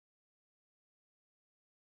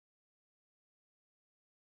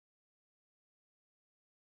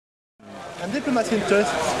And diplomacy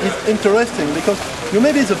is interesting because you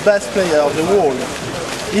may be the best player of the world.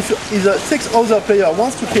 If the 6 other player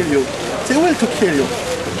wants to kill you, they will to kill you.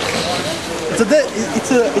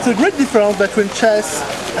 It's a great difference between chess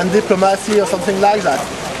and diplomacy or something like that.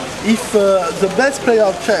 If the best player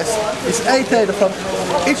of chess is hated from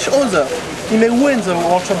each other, he may win the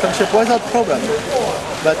world championship without problem.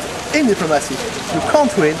 But in diplomacy, you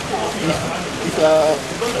can't win if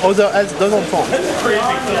other else doesn't want.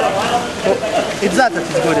 So it's that is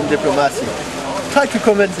good in diplomacy. Try to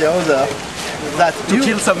convince the other that to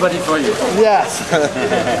kill somebody for you. Yes,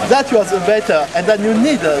 that you are the better, and then you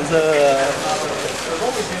need the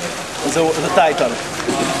title.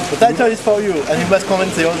 The title is for you, and you must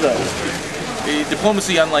convince the other.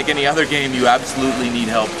 Diplomacy, unlike any other game, you absolutely need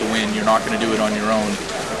help to win. You're not going to do it on your own.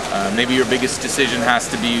 Maybe your biggest decision has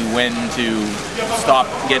to be when to stop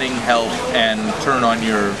getting help and turn on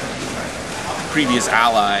your previous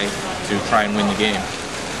ally to try and win the game.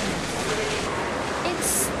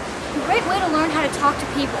 It's a great way to learn how to talk to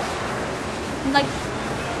people. Like,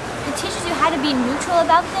 it teaches you how to be neutral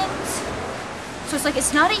about things. So it's like,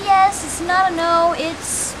 it's not a yes, it's not a no,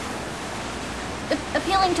 it's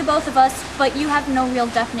appealing to both of us, but you have no real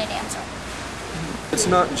definite answer. It's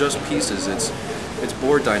not just pieces, it's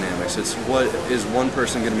board dynamics. It's what is one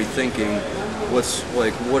person going to be thinking,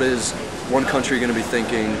 what is one country going to be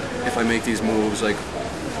thinking if I make these moves, like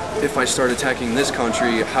if I start attacking this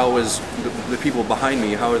country, how is the people behind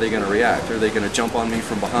me, how are they going to react? Are they going to jump on me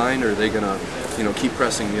from behind, or are they going to, keep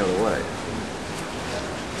pressing the other way?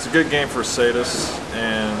 It's a good game for sadists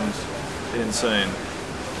and insane.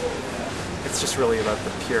 It's just really about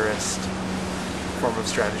the purest form of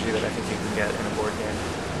strategy that I think you can get in a board game.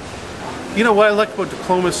 You know what I like about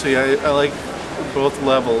diplomacy? I like both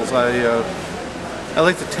levels. I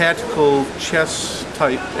like the tactical chess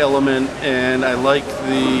type element, and I like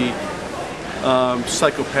the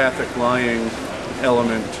psychopathic lying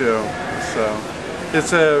element too. So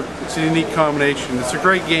it's a unique combination. It's a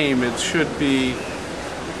great game. It should be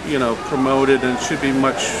promoted, and it should be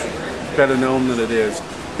much better known than it is.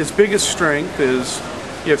 Its biggest strength is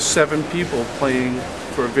you have 7 people playing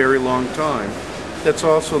for a very long time. That's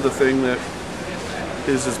also the thing that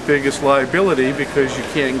is its biggest liability, because you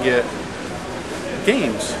can't get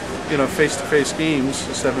games, face-to-face games,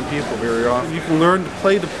 7 people very often. You can learn to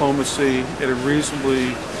play diplomacy at a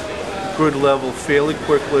reasonably good level fairly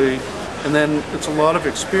quickly, and then it's a lot of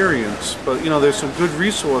experience. But there's some good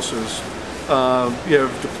resources. You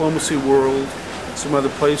have Diplomacy World, some other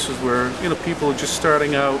places where people are just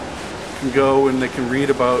starting out can go and they can read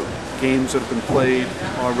about games that have been played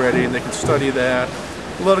already, and they can study that.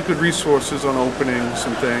 A lot of good resources on openings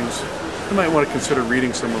and things. I might want to consider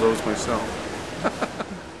reading some of those myself.